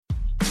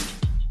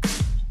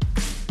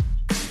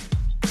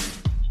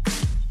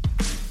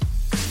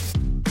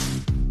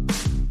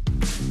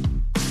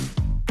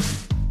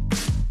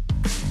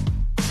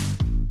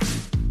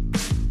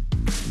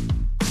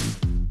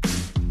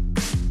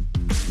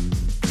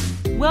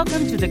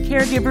Welcome to the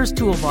Caregiver's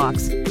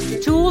Toolbox,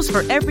 tools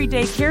for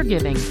everyday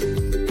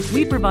caregiving.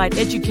 We provide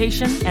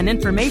education and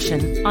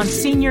information on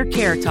senior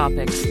care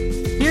topics.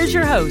 Here's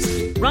your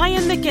host,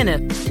 Ryan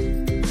McInnes.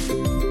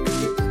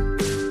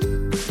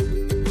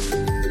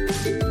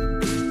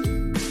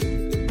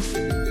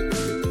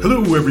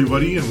 Hello,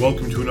 everybody, and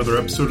welcome to another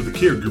episode of the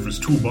Caregiver's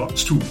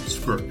Toolbox, tools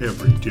for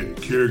everyday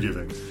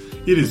caregiving.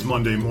 It is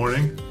Monday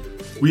morning.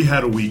 We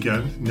had a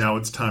weekend. Now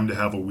it's time to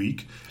have a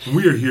week. And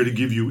we are here to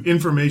give you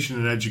information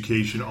and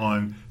education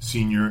on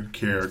senior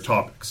care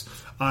topics.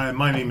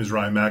 My name is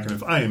Ryan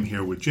McInnes. I am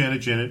here with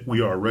Janet. Janet,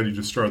 we are ready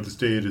to start this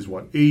day. It is,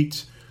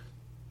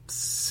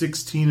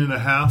 8:16 and a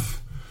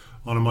half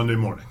on a Monday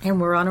morning.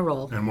 And we're on a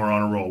roll.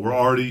 We're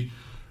already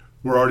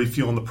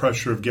feeling the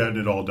pressure of getting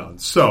it all done.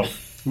 So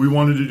we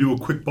wanted to do a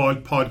quick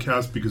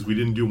podcast because we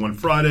didn't do one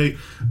Friday.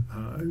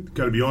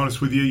 Got to be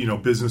honest with you,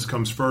 business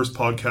comes first,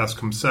 podcast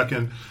comes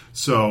second.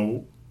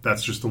 So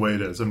that's just the way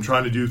it is. I'm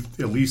trying to do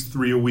at least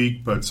 3 a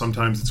week, but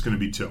sometimes it's going to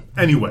be 2.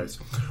 Anyways,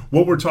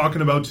 what we're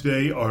talking about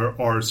today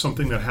are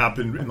something that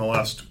happened in the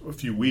last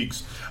few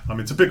weeks.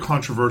 It's a bit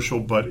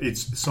controversial, but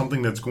it's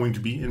something that's going to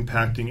be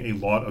impacting a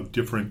lot of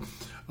different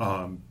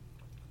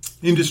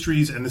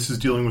industries, and this is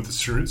dealing with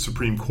the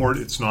Supreme Court.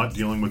 It's not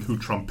dealing with who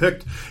Trump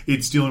picked.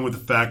 It's dealing with the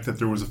fact that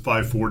there was a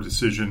 5-4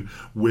 decision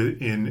with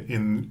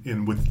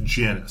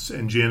Janus,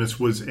 and Janus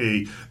was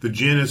the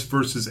Janus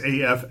versus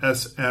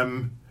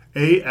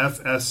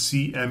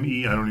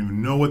AFSCME. I don't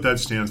even know what that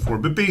stands for,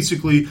 but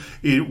basically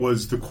it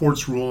was the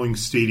court's ruling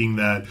stating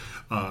that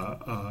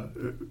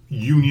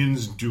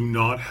unions do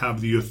not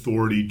have the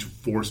authority to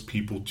force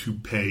people to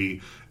pay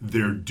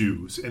their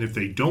dues. And if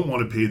they don't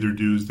want to pay their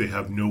dues, they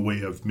have no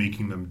way of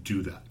making them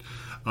do that.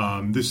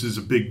 This is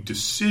a big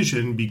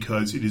decision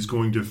because it is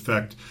going to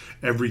affect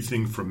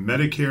everything from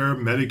Medicare,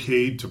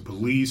 Medicaid, to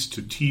police,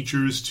 to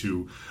teachers,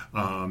 to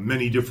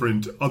many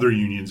different other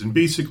unions. And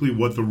basically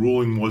what the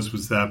ruling was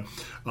that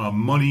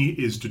money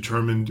is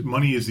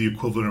the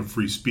equivalent of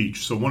free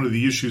speech. So one of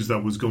the issues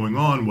that was going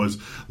on was,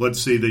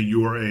 let's say that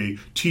you are a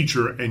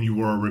teacher and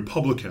you are a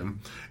Republican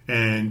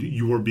and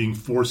you are being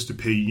forced to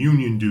pay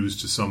union dues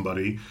to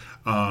somebody,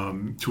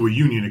 to a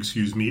union,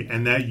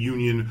 and that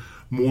union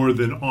more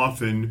than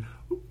often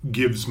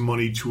gives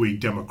money to a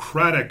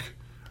Democratic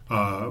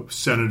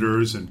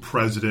senators and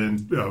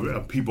president,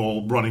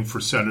 people running for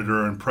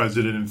senator and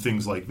president and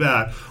things like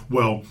that.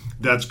 Well,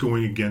 that's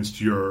going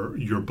against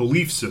your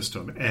belief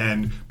system.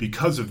 And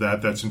because of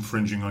that, that's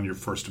infringing on your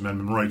First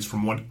Amendment rights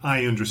from what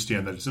I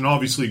understand that is. And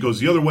obviously it goes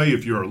the other way.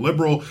 If you're a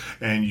liberal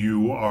and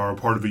you are a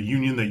part of a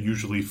union that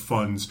usually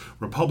funds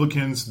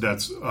Republicans,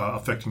 that's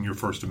affecting your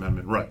First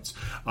Amendment rights.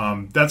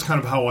 That's kind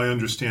of how I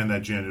understand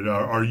that, Janet.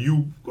 Are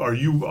you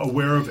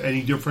aware of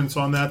any difference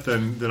on that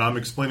than I'm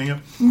explaining it?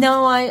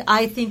 No,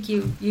 I think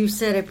you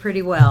said it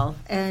pretty well.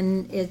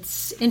 And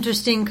it's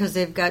interesting because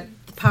they've got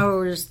the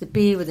powers that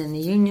be within the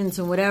unions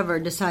and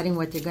whatever deciding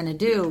what they're going to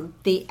do.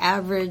 The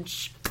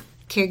average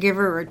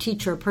caregiver or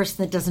teacher or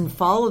person that doesn't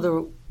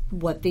follow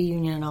what the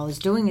union and all is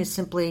doing is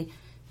simply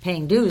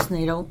paying dues, and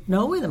they don't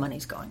know where the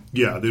money's going.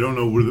 Yeah, they don't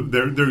know where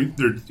they're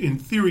in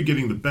theory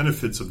getting the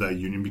benefits of that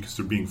union because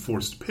they're being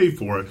forced to pay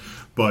for it.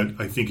 But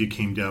I think it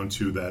came down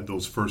to that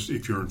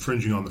if you're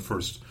infringing on the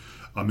First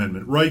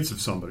Amendment rights of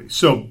somebody.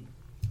 So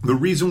the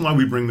reason why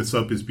we bring this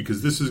up is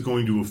because this is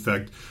going to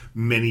affect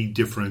many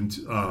different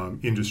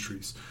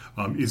industries.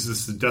 Is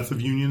this the death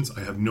of unions? I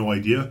have no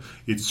idea.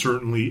 It's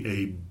certainly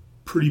a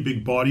pretty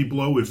big body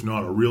blow, if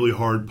not a really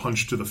hard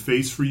punch to the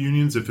face for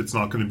unions. If it's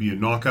not going to be a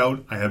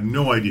knockout, I have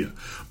no idea.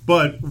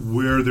 But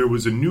where there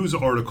was a news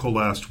article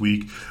last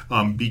week,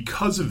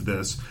 because of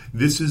this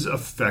is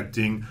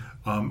affecting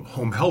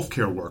home health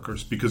care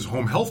workers, because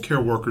home health care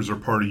workers are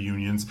part of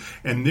unions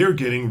and they're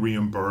getting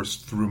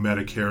reimbursed through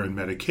Medicare and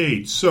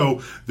Medicaid.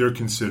 So they're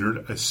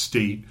considered a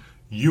state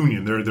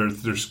union.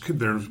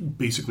 They're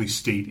basically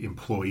state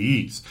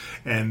employees,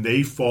 and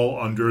they fall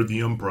under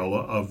the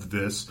umbrella of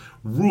this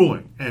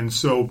ruling. And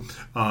so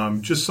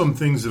just some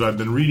things that I've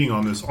been reading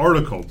on this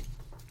article.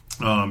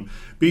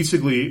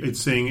 Basically, it's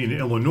saying in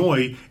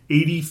Illinois,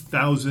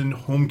 80,000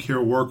 home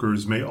care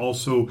workers may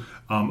also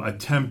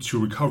attempt to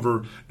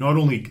recover, not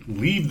only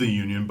leave the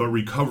union, but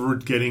recover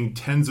getting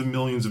tens of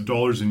millions of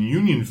dollars in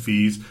union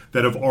fees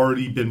that have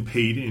already been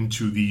paid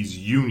into these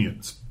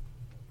unions.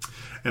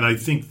 And I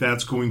think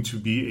that's going to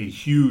be a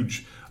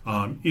huge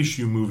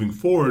issue moving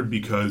forward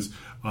because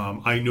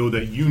I know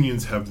that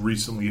unions have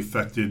recently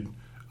affected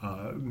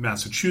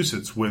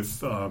Massachusetts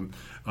with the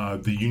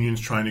unions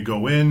trying to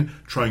go in,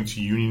 trying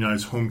to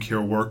unionize home care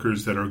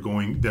workers that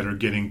are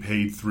getting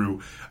paid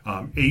through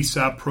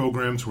ASAP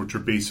programs, which are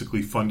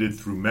basically funded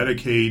through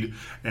Medicaid,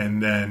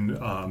 and then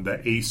the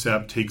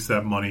ASAP takes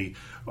that money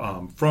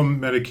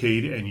from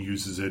Medicaid and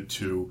uses it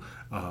to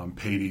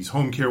pay these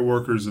home care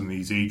workers and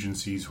these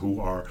agencies who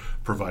are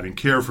providing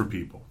care for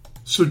people.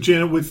 So,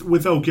 Janet,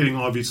 without getting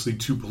obviously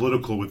too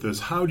political with this,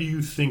 how do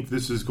you think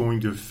this is going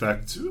to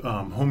affect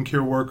home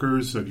care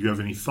workers? Do you have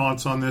any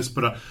thoughts on this?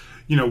 But,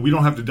 we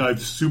don't have to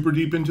dive super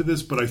deep into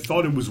this, but I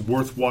thought it was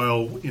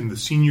worthwhile in the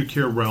senior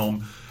care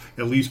realm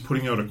at least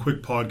putting out a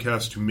quick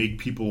podcast to make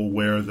people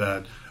aware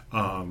that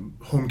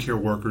home care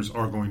workers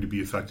are going to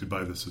be affected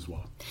by this as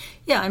well.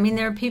 Yeah, I mean,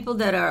 there are people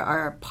that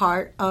are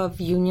part of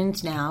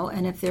unions now,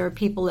 and if there are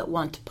people that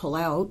want to pull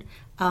out,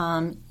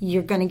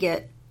 you're going to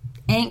get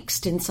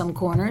angst in some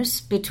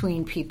corners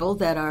between people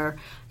that are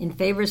in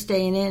favor of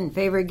staying in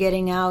favor of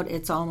getting out.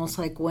 It's almost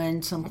like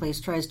when someplace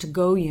tries to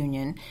go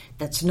union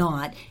that's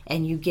not,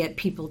 and you get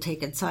people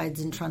taking sides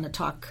and trying to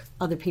talk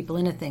other people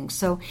into things.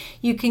 So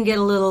you can get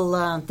a little,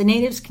 the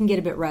natives can get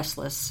a bit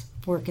restless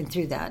working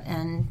through that,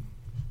 and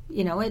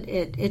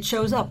it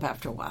shows up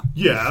after a while.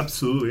 Yeah,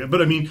 absolutely.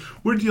 But I mean,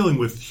 we're dealing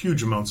with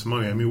huge amounts of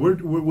money. I mean, we're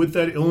with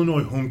that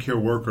Illinois home care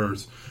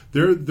workers,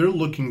 they're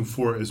looking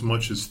for as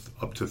much as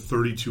up to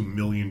 $32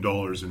 million in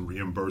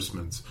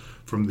reimbursements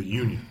from the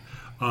union.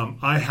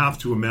 I have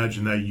to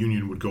imagine that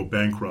union would go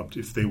bankrupt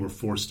if they were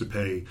forced to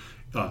pay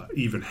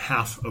even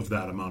half of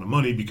that amount of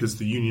money, because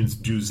the union's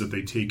dues that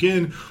they take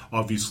in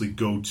obviously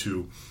go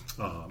to,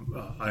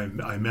 I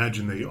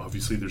imagine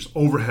there's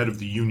overhead of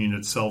the union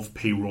itself,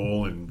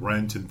 payroll and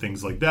rent and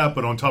things like that.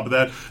 But on top of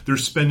that, they're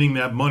spending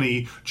that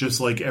money just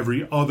like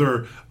every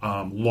other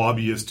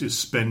lobbyist is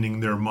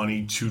spending their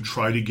money to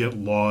try to get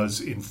laws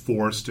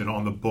enforced and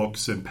on the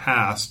books and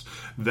passed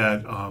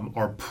that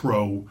are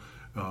pro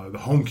the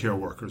home care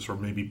workers, or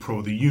maybe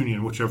pro the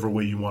union, whichever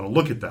way you want to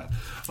look at that.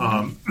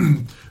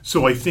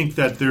 So I think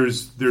that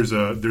there's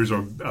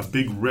a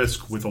big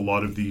risk with a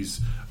lot of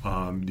these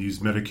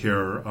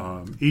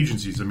Medicare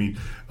agencies. I mean,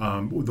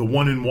 the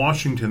one in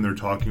Washington they're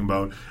talking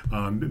about,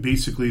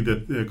 basically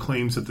that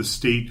claims that the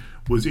state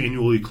was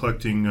annually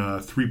collecting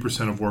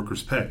 3% of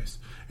workers' pays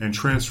and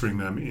transferring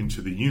them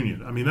into the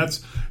union. I mean,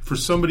 that's for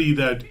somebody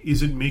that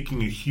isn't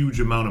making a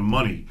huge amount of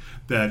money,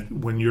 that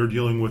when you're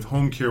dealing with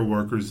home care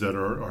workers that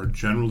are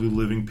generally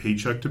living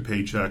paycheck to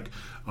paycheck,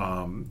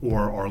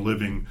 or are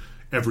living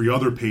every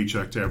other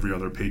paycheck to every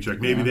other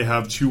paycheck. Maybe they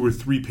have 2 or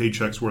 3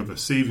 paychecks worth of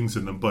savings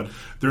in them, but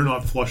they're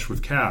not flush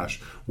with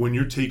cash. When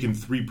you're taking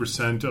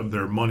 3% of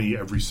their money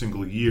every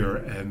single year,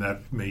 and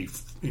that may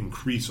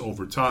increase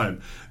over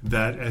time,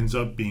 that ends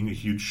up being a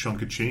huge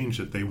chunk of change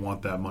that they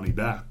want that money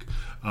back.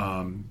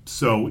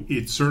 So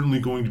it's certainly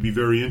going to be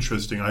very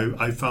interesting.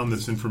 I found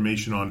this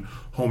information on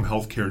Home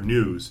Healthcare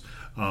News,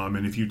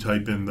 and if you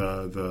type in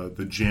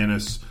the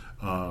Janus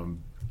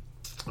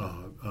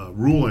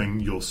ruling,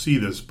 you'll see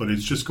this, but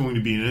it's just going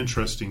to be an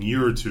interesting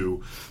year or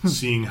two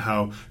seeing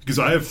how, because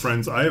I have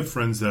friends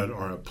that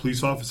are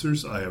police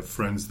officers, I have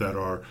friends that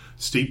are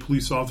state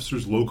police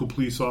officers, local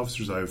police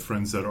officers, I have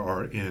friends that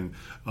are in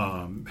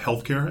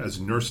healthcare as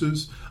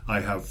nurses,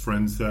 I have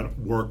friends that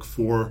work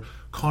for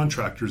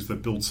contractors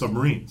that build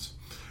submarines.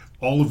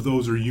 All of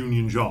those are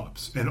union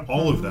jobs, and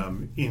all of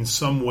them in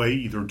some way,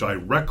 either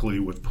directly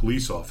with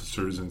police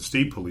officers and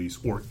state police,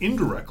 or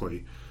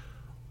indirectly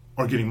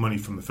are getting money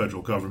from the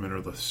federal government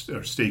or the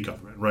state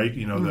government, right?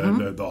 You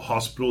know, the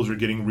hospitals are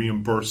getting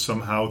reimbursed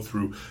somehow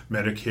through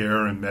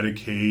Medicare and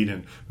Medicaid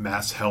and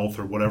Mass Health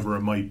or whatever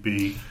it might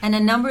be. And a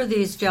number of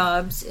these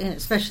jobs,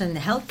 especially in the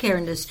healthcare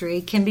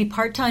industry, can be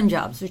part-time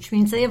jobs, which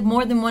means they have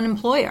more than one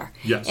employer.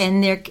 Yes.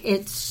 And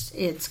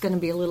it's going to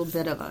be a little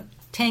bit of a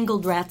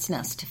tangled rat's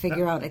nest to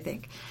figure out, I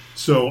think.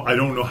 So I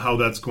don't know how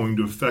that's going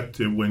to affect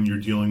it when you're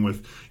dealing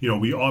with,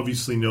 we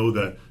obviously know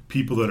that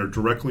people that are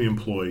directly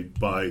employed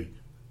by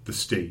the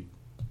state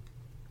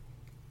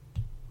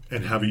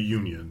and have a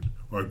union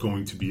are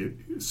going to be,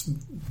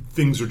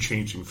 things are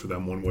changing for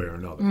them one way or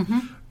another.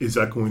 Is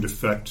that going to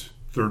affect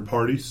third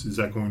parties? Is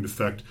that going to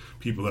affect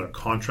people that are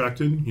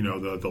contracted?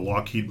 The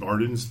Lockheed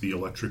Martins, the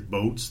electric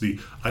boats,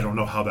 I don't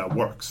know how that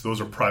works. Those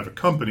are private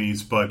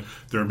companies, but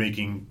they're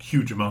making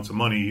huge amounts of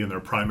money, and their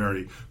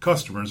primary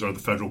customers are the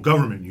federal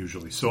government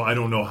usually. So I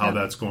don't know how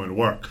that's going to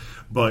work.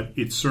 But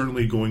it's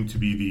certainly going to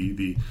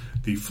be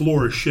the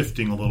floor is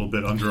shifting a little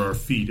bit under our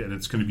feet, and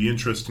it's going to be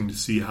interesting to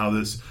see how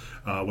this,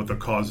 what the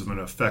cause of an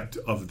effect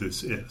of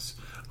this is.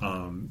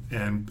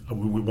 And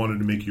we wanted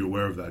to make you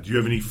aware of that. Do you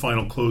have any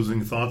final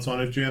closing thoughts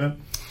on it, Janet?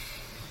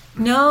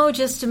 No,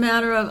 just a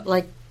matter of,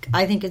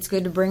 I think it's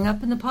good to bring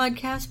up in the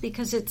podcast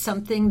because it's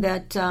something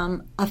that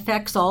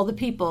affects all the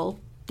people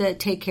that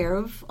take care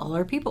of all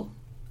our people.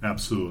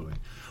 Absolutely.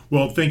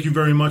 Well, thank you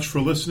very much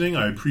for listening.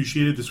 I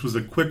appreciate it. This was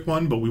a quick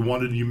one, but we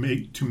wanted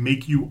to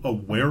make you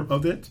aware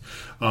of it.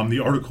 The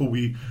article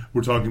we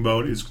were talking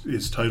about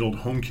is titled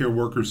 "Home Care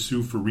Workers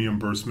Sue for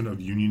Reimbursement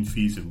of Union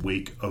Fees in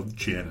Wake of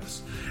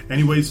Janus."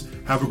 Anyways,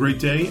 have a great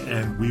day,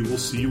 and we will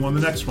see you on the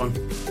next one.